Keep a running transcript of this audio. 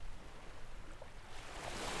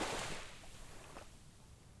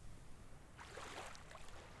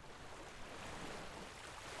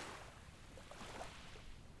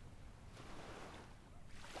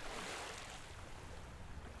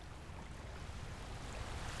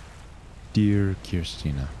Dear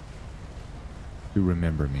Kirstina, you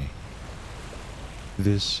remember me.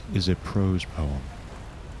 This is a prose poem,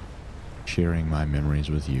 sharing my memories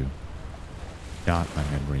with you. Not my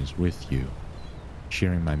memories with you,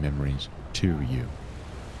 sharing my memories to you.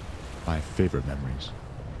 My favorite memories.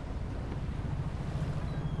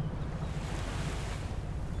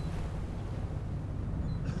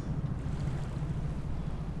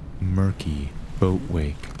 Murky boat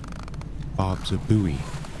wake bobs a buoy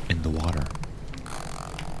in the water.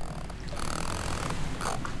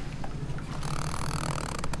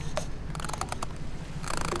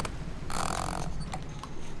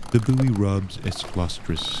 The buoy rubs its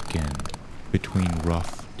lustrous skin between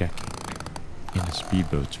rough decking in a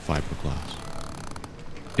speedboat's fiberglass.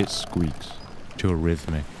 It squeaks to a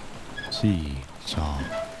rhythmic sea song.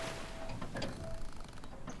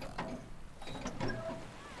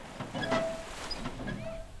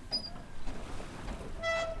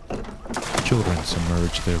 Children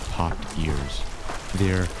submerge their popped ears,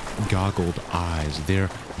 their goggled eyes, their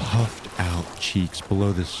puffed out cheeks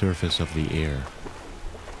below the surface of the air,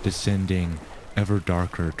 descending ever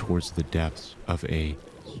darker towards the depths of a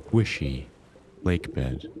squishy lake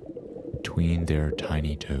bed between their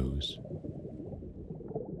tiny toes.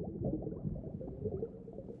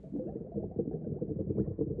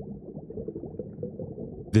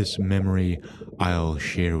 This memory I'll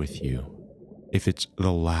share with you, if it's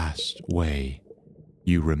the last way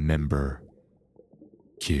you remember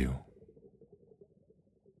Q.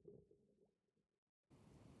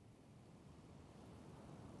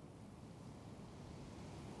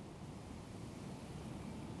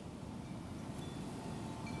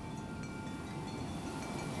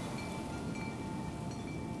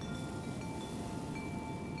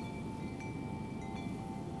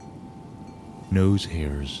 Nose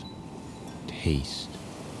hairs taste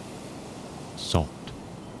salt.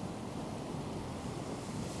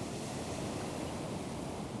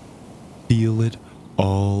 Feel it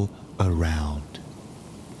all around,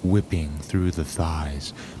 whipping through the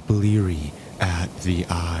thighs, bleary at the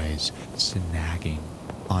eyes, snagging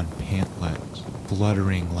on pant legs,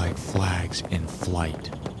 fluttering like flags in flight.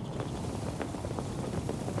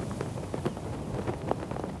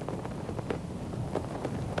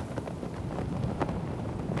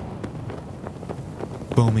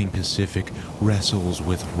 Foaming Pacific wrestles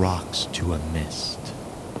with rocks to a mist.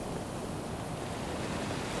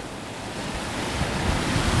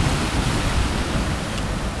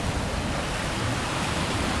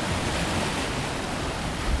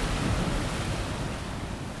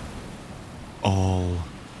 All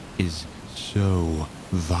is so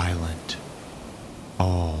violent.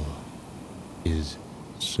 All is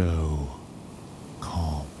so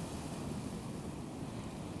calm.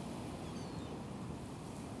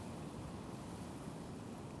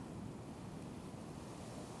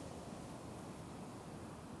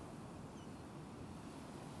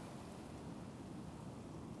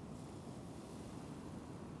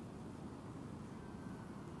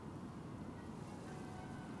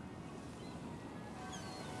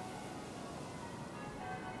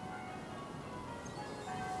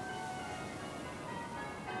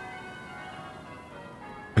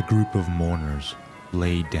 A group of mourners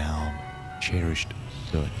laid down cherished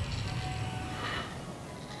soot.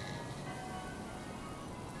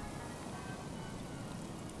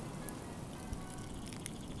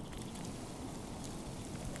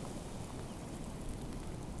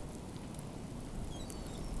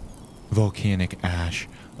 Volcanic ash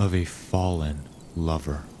of a fallen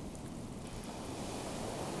lover.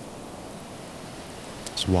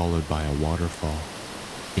 Swallowed by a waterfall,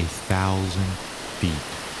 1,000 feet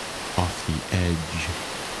off the edge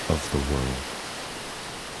of the world.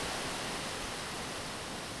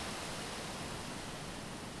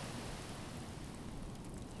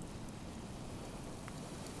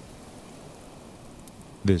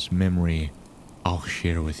 This memory I'll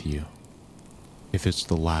share with you, if it's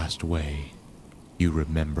the last way you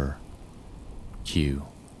remember Q.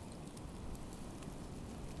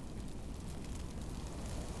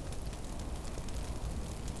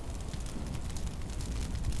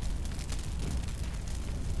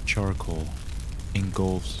 Charcoal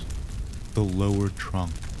engulfs the lower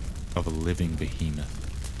trunk of a living behemoth.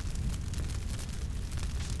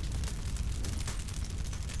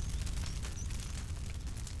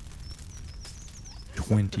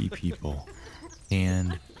 "20 people,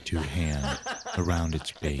 hand to hand, around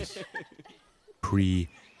its base.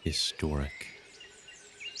 Prehistoric.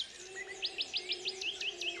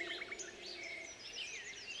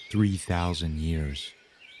 3,000 years.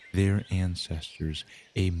 Their ancestors,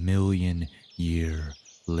 a 1,000,000-year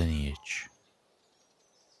lineage.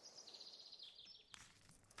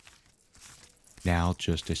 now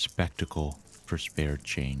just a spectacle for spared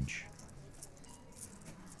change.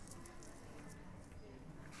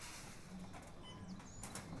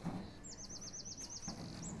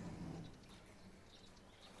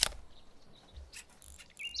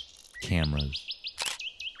 Cameras,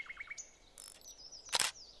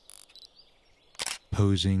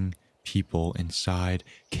 posing people inside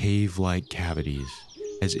cave-like cavities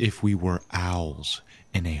as if we were owls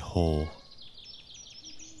in a hole.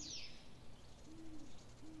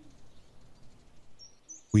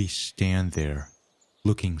 We stand there,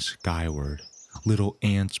 looking skyward, little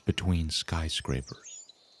ants between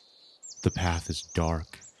skyscrapers. The path is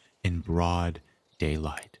dark in broad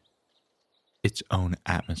daylight, its own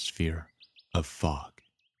atmosphere of fog.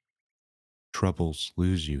 Troubles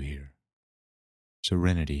lose you here.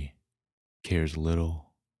 Serenity cares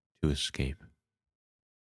little to escape.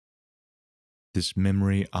 This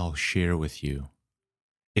memory I'll share with you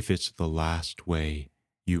if it's the last way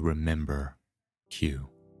you remember Q.